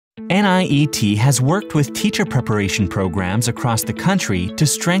NIET has worked with teacher preparation programs across the country to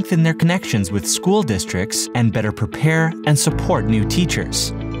strengthen their connections with school districts and better prepare and support new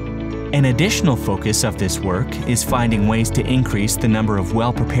teachers. An additional focus of this work is finding ways to increase the number of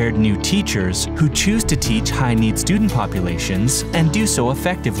well-prepared new teachers who choose to teach high-need student populations and do so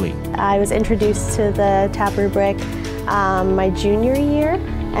effectively. I was introduced to the TAP rubric my junior year,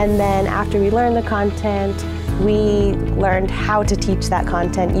 and then after we learned the content, we learned how to teach that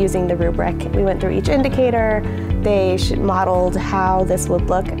content using the rubric. We went through each indicator. They modeled how this would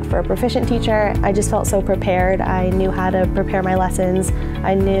look for a proficient teacher. I just felt so prepared. I knew how to prepare my lessons.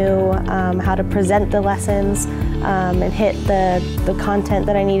 I knew how to present the lessons and hit the content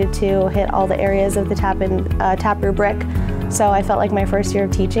that I needed to, hit all the areas of the TAP rubric. So I felt like my first year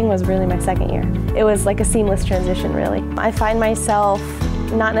of teaching was really my second year. It was like a seamless transition, really. I find myself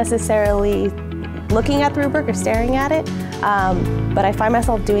not necessarily looking at the rubric or staring at it, but I find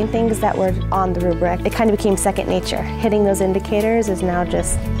myself doing things that were on the rubric. It kind of became second nature. Hitting those indicators is now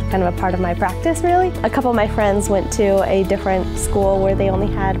just kind of a part of my practice, really. A couple of my friends went to a different school where they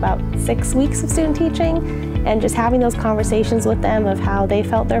only had about 6 weeks of student teaching, and just having those conversations with them of how they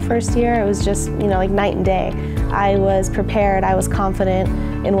felt their first year, it was just, you know, like night and day. I was prepared, I was confident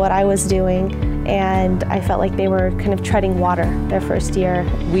in what I was doing, and I felt like they were kind of treading water their first year.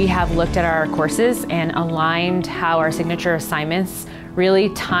 We have looked at our courses and aligned how our signature assignments really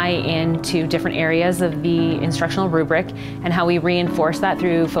tie into different areas of the instructional rubric and how we reinforce that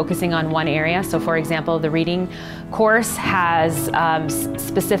through focusing on one area. So for example, the reading course has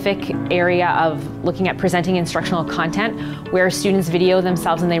specific area of looking at presenting instructional content where students video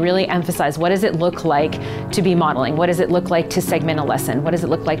themselves and they really emphasize what does it look like to be modeling, what does it look like to segment a lesson, what does it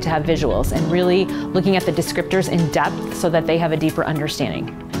look like to have visuals, and really looking at the descriptors in depth so that they have a deeper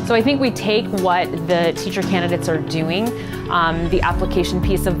understanding. So I think we take what the teacher candidates are doing, the application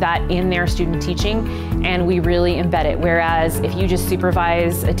piece of that in their student teaching, and we really embed it. Whereas if you just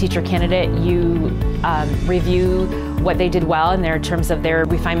supervise a teacher candidate, you review what they did well in terms of their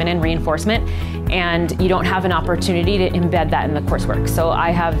refinement and reinforcement, and you don't have an opportunity to embed that in the coursework. So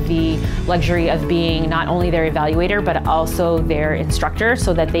I have the luxury of being not only their evaluator, but also their instructor,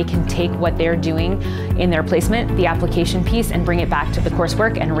 so that they can take what they're doing in their placement, the application piece, and bring it back to the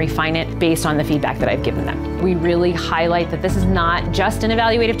coursework and refine it based on the feedback that I've given them. We really highlight that this is not just an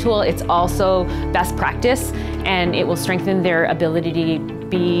evaluative tool, it's also best practice, and it will strengthen their ability to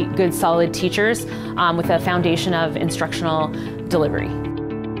be good, solid teachers with a foundation of instructional delivery.